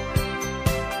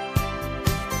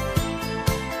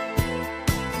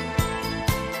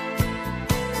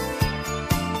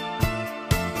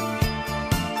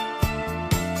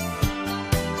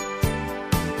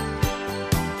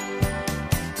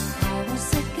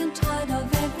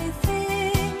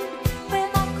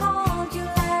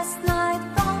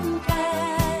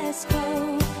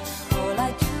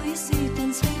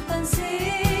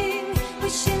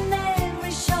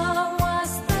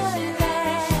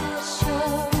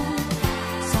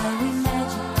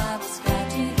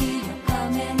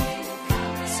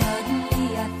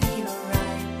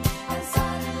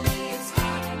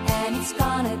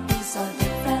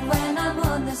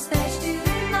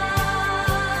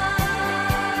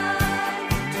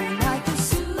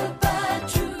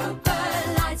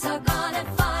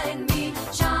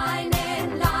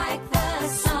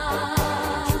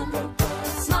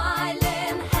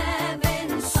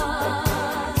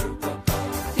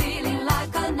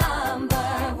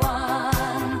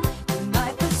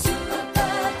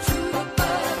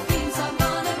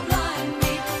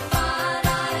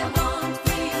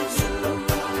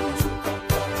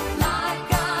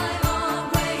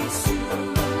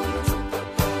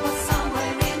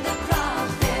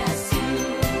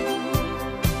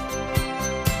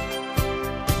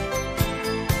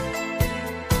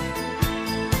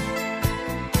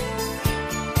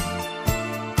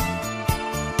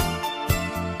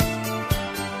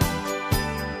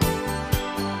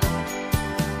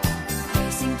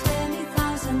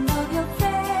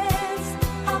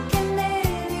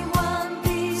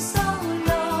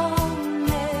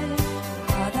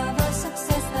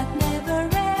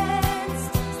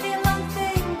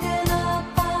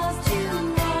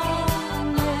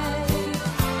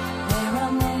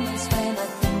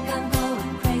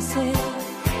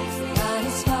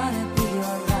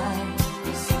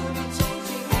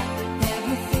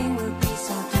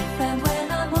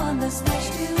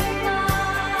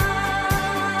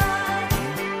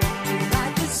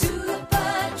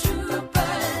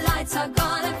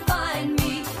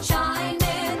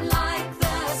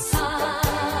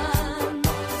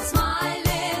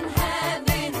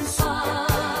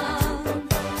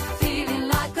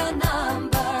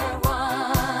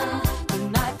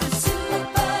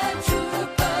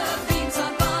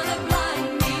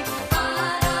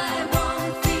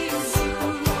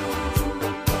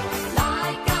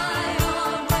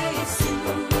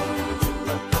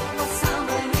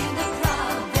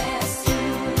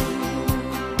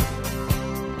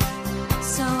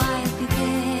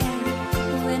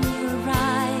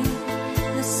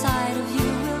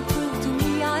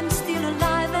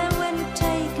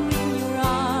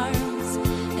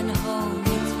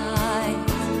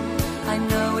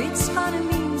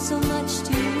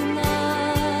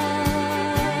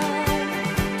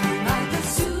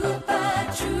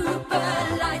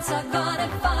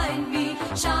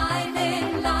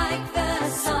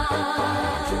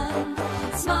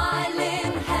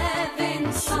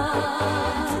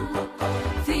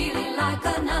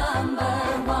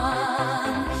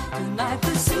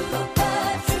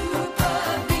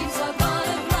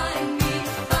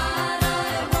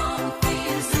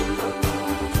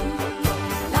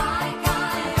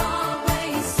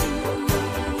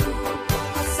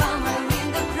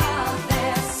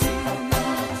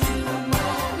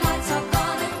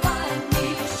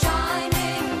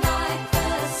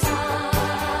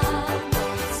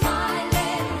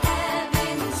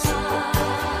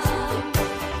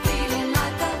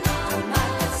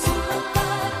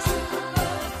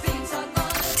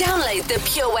 The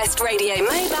Pure West Radio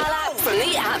mobile app from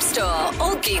the App Store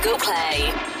or Google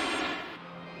Play.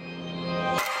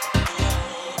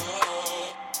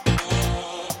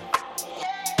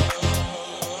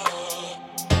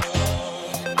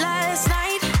 Last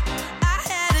night I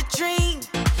had a dream,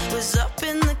 was up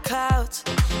in the clouds,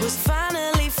 was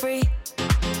finally free.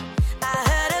 I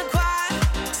heard a choir,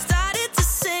 started to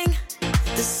sing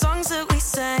the songs that we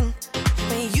sang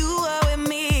when you were with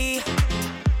me.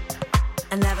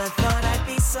 I never thought I'd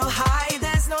be so high,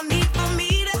 there's no need for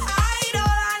me to hide.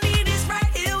 All I need is right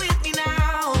here with me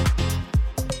now.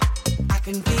 I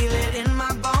can feel it in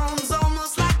my bones,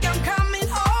 almost like I'm coming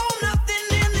home. Nothing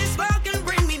in this world can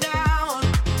bring me down.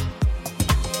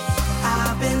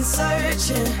 I've been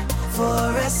searching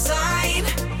for a sign,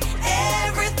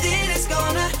 everything is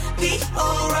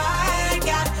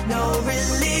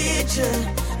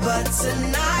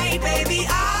tonight, baby,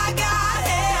 I got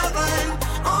heaven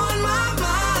on my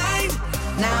mind.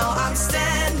 Now I'm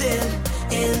standing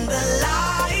in the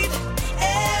light.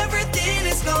 Everything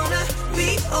is gonna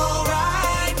be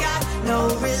alright. Got no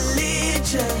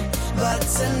religion, but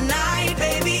tonight,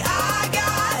 baby, I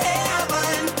got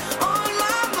heaven on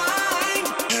my mind.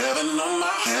 Heaven on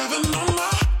my, heaven on my.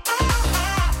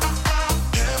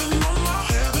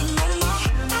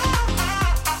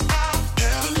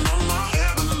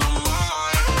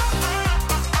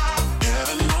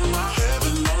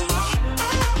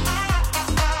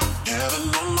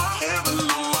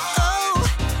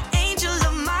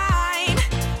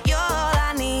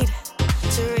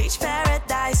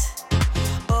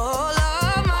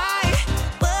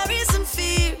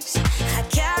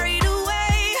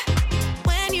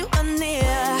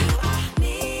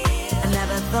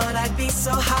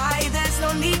 So high, there's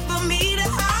no need for me to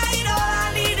hide. All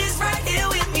I need is right here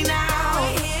with me now.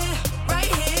 Right here,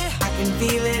 right here. I can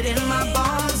feel it in my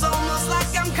bones, almost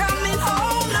like I'm coming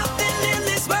home. Nothing in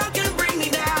this world can bring me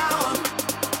down.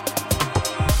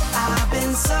 I've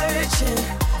been searching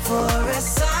for a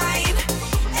sign.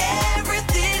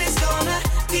 Everything is gonna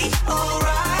be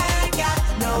alright. Got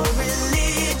no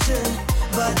religion,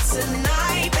 but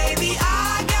tonight, baby,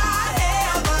 I got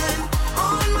heaven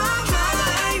on my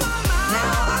mind.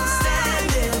 Now I'm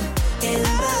standing in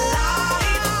the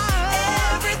light.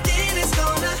 Everything is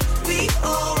gonna be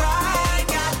alright.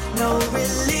 Got no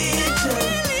religion,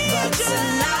 but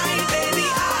tonight, baby,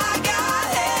 I got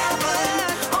heaven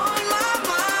on my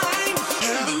mind.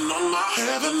 Heaven on my,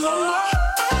 heaven on my.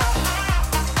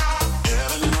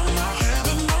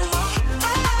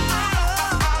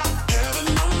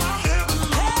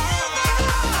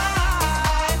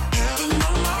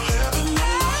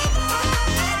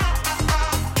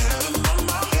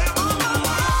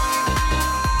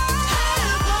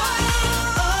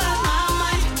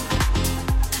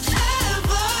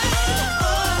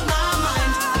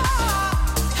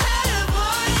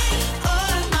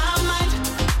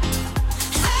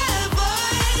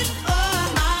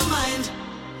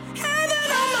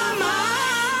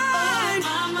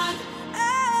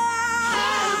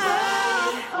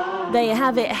 There you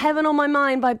have it, Heaven on My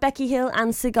Mind by Becky Hill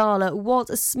and Sigala. What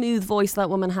a smooth voice that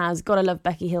woman has. Gotta love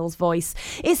Becky Hill's voice.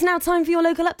 It's now time for your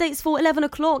local updates for 11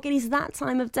 o'clock. It is that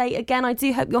time of day again. I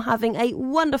do hope you're having a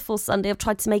wonderful Sunday. I've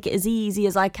tried to make it as easy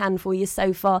as I can for you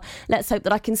so far. Let's hope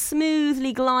that I can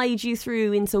smoothly glide you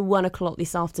through into 1 o'clock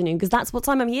this afternoon, because that's what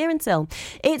time I'm here until.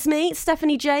 It's me,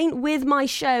 Stephanie Jane, with my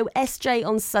show SJ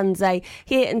on Sunday,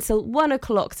 here until 1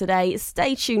 o'clock today.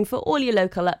 Stay tuned for all your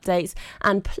local updates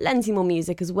and plenty more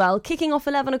music as well. Kicking off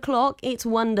 11 o'clock, it's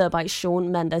Wonder by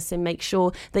Shawn Mendes, so make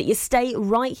sure that you stay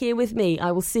right here with me.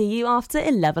 I will see you after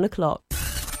 11 o'clock.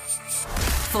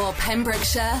 For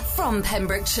Pembrokeshire, from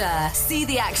Pembrokeshire, see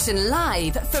the action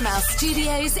live from our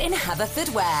studios in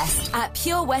Haverfordwest at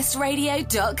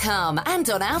purewestradio.com and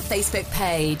on our Facebook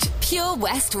page, Pure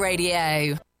West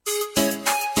Radio.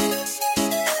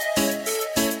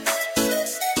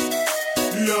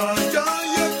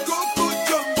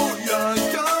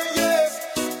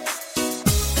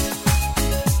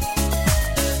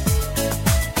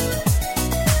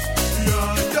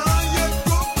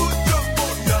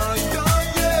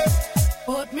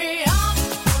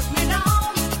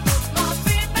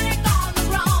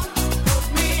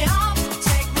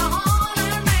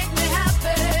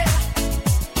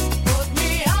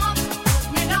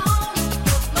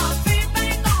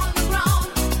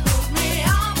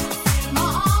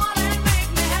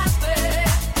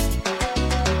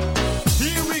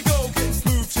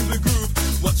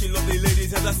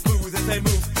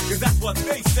 What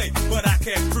they say, but I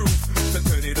can't prove. So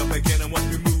turn it up again and watch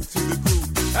me move to the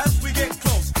groove. As we get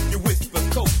close, you whisper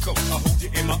Coco. I hold you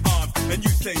in my arms and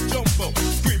you say Jumbo.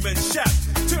 Scream and shout,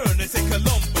 turn and say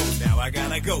Colombo. Now I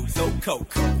gotta go, so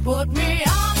Coco. Put me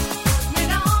up, put me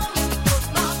down,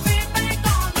 put my feet back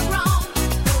on the ground.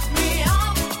 Put me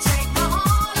up, take my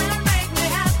heart and make me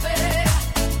happy.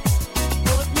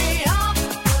 Put me up,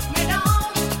 put me down,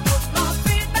 put my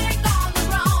feet back on the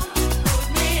ground. Put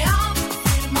me up,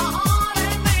 feel my heart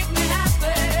and make me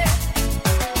happy.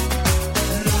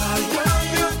 Yeah, yeah,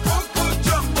 yeah, Coco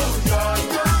Jumbo. Yeah,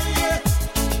 yeah, yeah.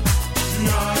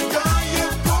 Yeah, yeah,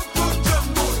 yeah, Coco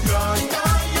Jumbo. Yeah,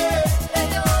 yeah, yeah.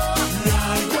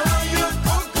 Yeah, yeah, yeah,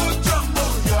 Coco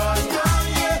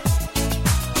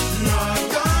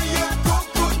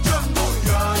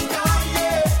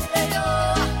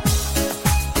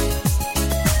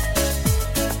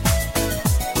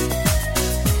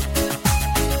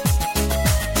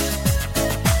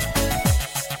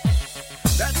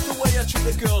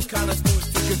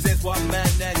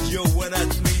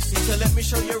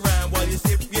follow you around while you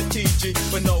sip your TG.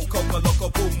 But no coca loco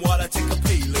boom while I take a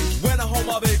peeling. When I hold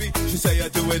my baby, she say I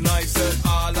do it nicer.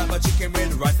 I like my chicken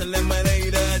with rice and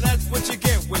lemonade. And that's what you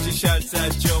get when she shouts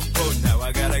at Jumbo. Now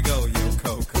I gotta go, yo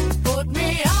Coco. Put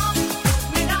me up,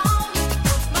 put me down,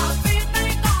 put my feet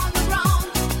back on the ground.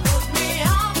 Put me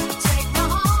up, take my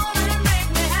heart and make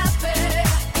me happy.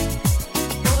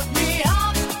 Put me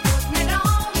up, put me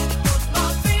down, put my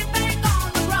feet back on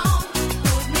the ground.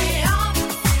 Put me up,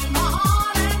 feel my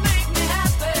heart and make me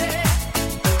happy.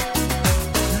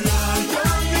 Yeah,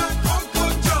 yeah, yeah, Coco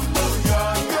Jumbo,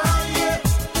 yeah, yeah, yeah.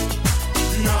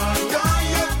 Yeah, yeah,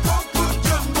 yeah, Coco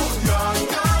Jumbo, yeah,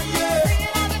 yeah, yeah.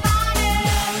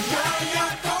 Yeah, yeah,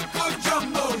 yeah, Coco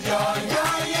Jumbo, yeah,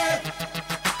 yeah, yeah.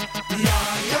 Yeah,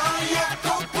 yeah, yeah,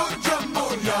 Coco Jumbo,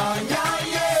 yeah, yeah,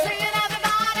 yeah.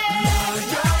 Yeah,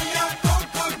 yeah, yeah,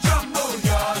 Coco Jumbo,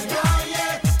 yeah, yeah,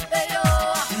 yeah.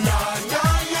 Yeah,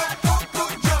 yeah, yeah, Coco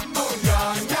Jumbo,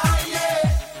 yeah, yeah, yeah.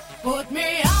 Put me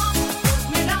up, put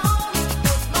me down,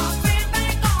 put my feet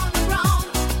back on the ground.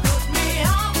 Put me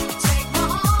up, take my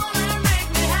heart and make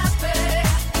me happy.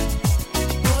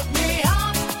 Put me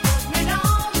up, put me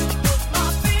down, put my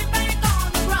feet back on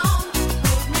the ground.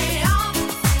 Put me up,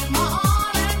 feel my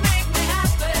heart and make me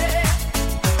happy.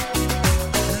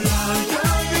 Yeah,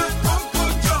 yeah, yeah, Coco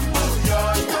Jumbo,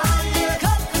 yeah, yeah, yeah.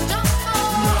 Coco Jumbo,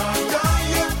 Yeah, yeah,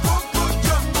 yeah, Coco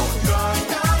Jumbo, yeah,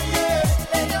 yeah, yeah.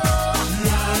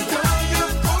 Yeah, yeah,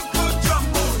 yeah, Coco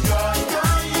Jumbo, yeah,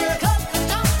 yeah, yeah. Coco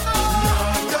Jumbo,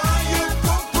 Yeah, yeah, yeah,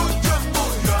 Coco Jumbo,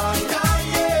 yeah,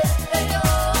 yeah,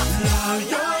 yeah. Yeah,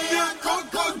 yeah, yeah,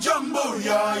 Coco Jumbo,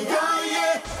 yeah, yeah,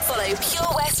 yeah. Follow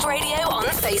Pure West Radio on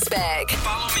Facebook.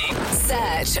 Follow me.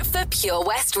 Search for Pure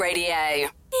West Radio.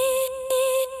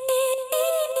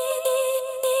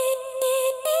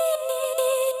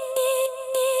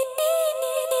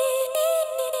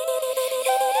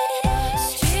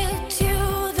 Straight to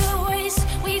the waist,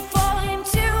 we fall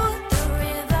into the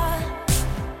river.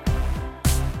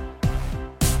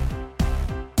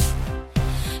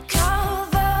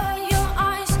 Cover your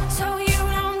eyes so you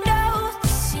don't know the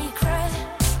secret.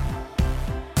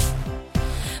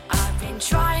 I've been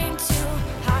trying to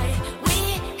hide. We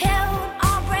held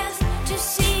our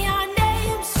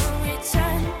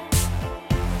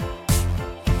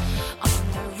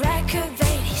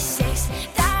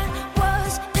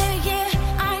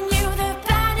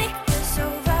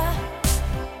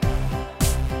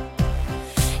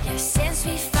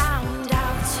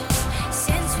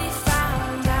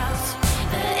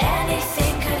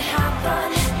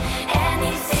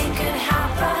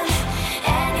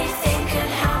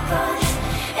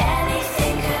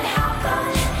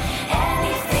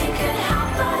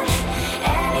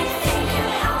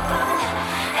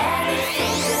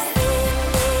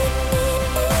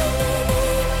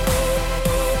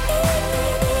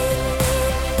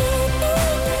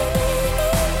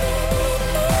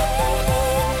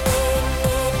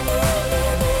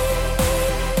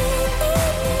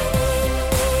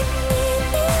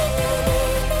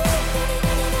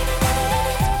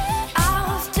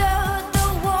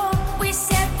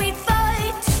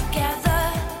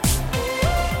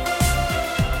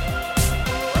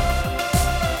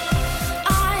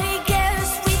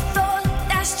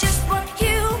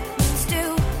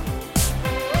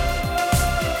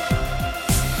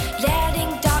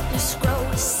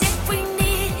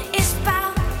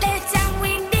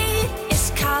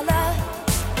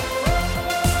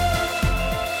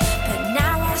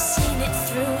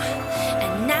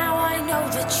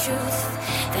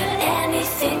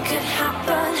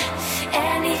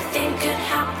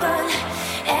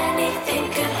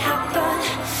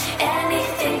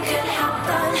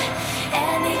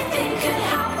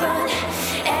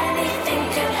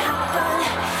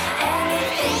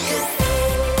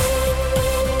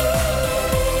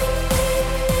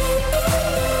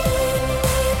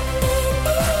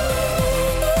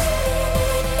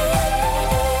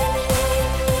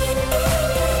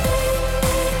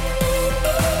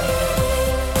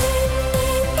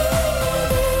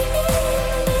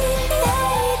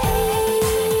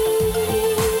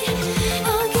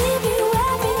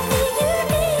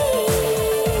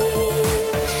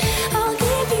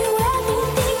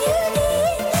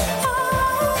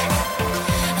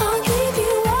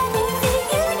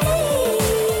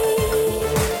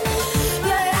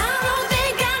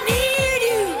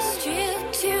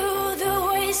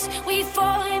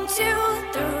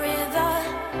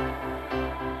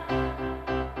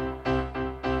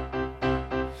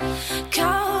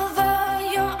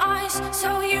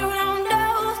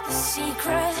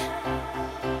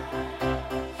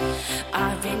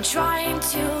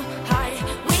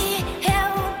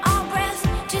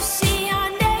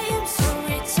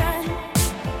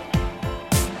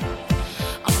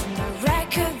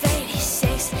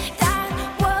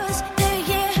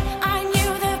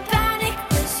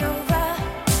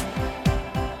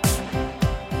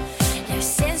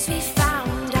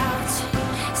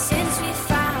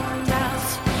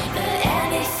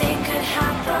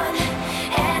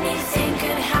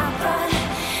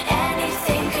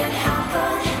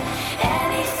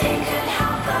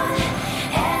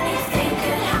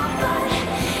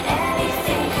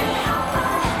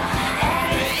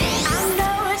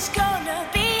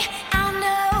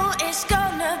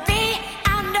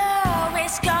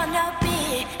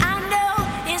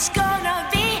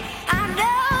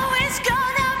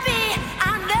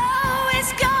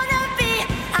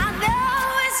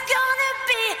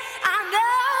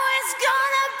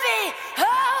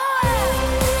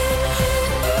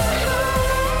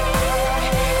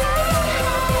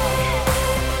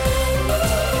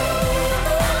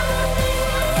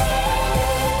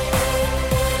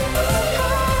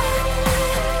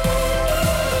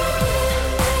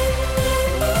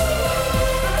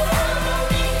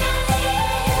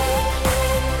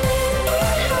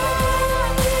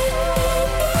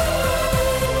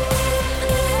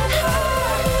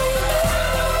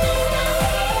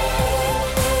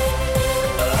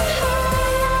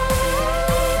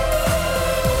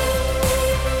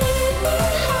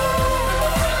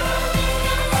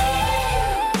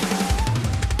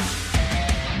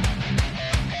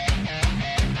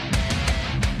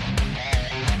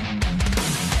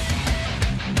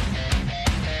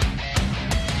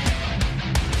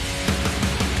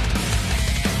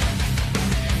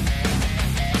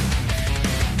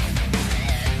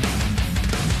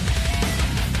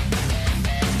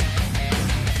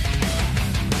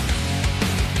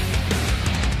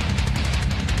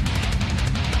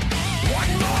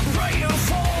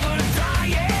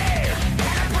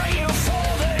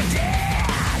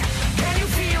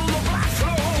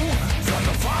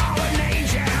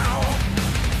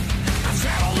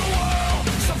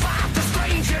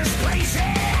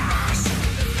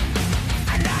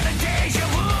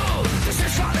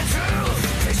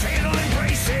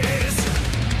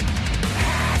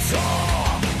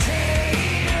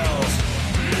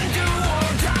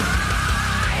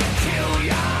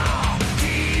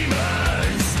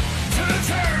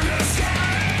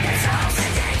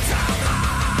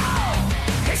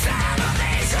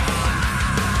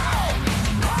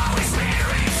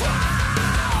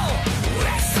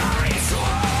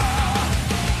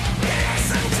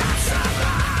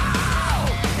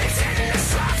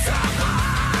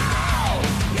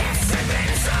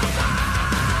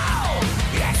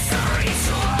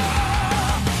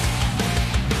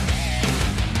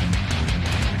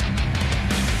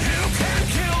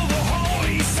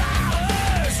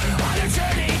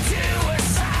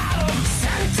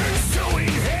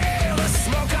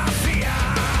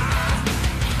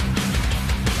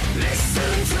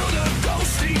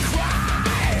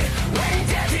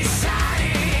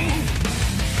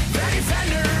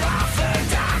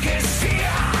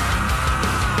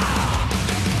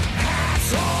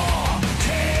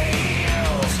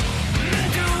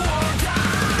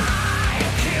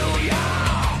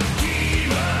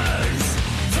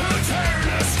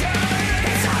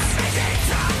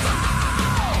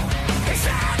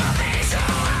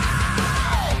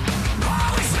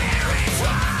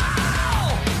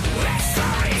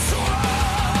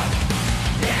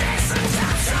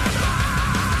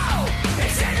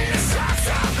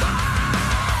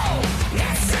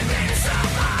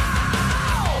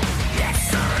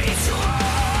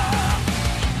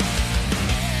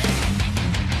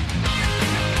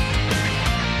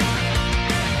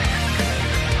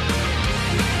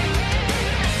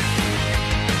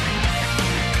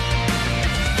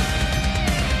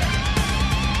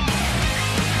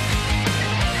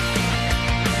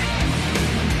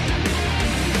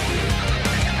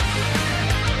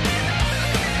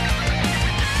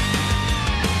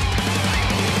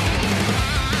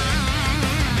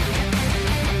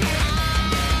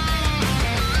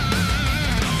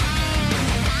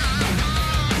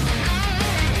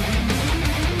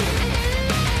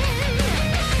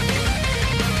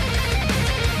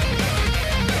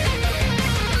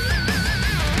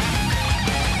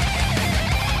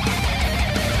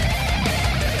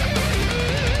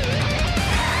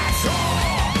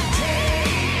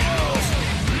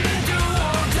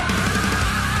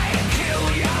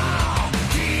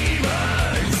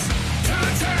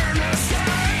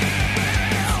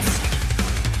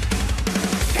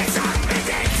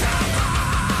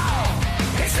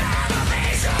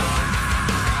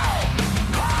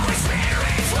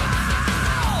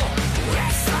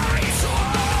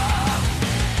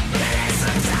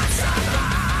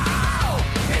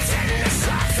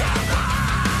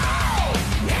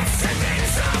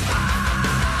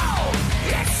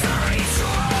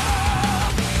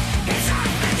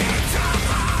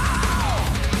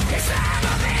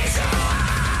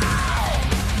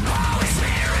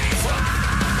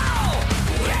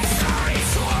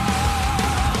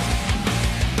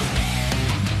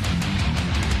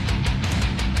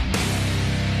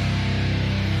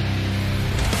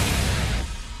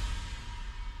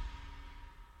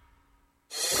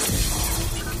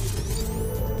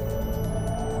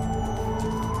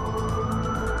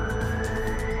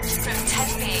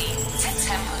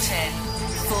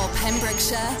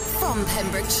from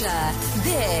Pembrokeshire.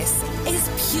 This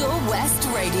is Pure West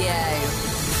Radio.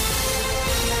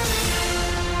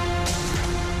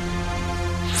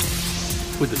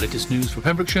 With the latest news for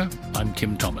Pembrokeshire, I'm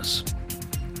Kim Thomas.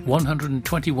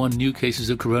 121 new cases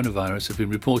of coronavirus have been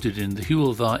reported in the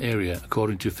Hywel Dda area,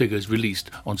 according to figures released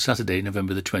on Saturday,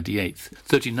 November the 28th.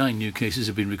 39 new cases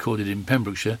have been recorded in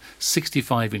Pembrokeshire,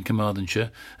 65 in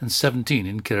Carmarthenshire and 17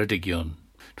 in Ceredigion.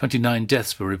 29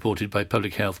 deaths were reported by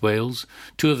Public Health Wales.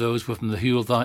 2 of those were from the Hywel Dda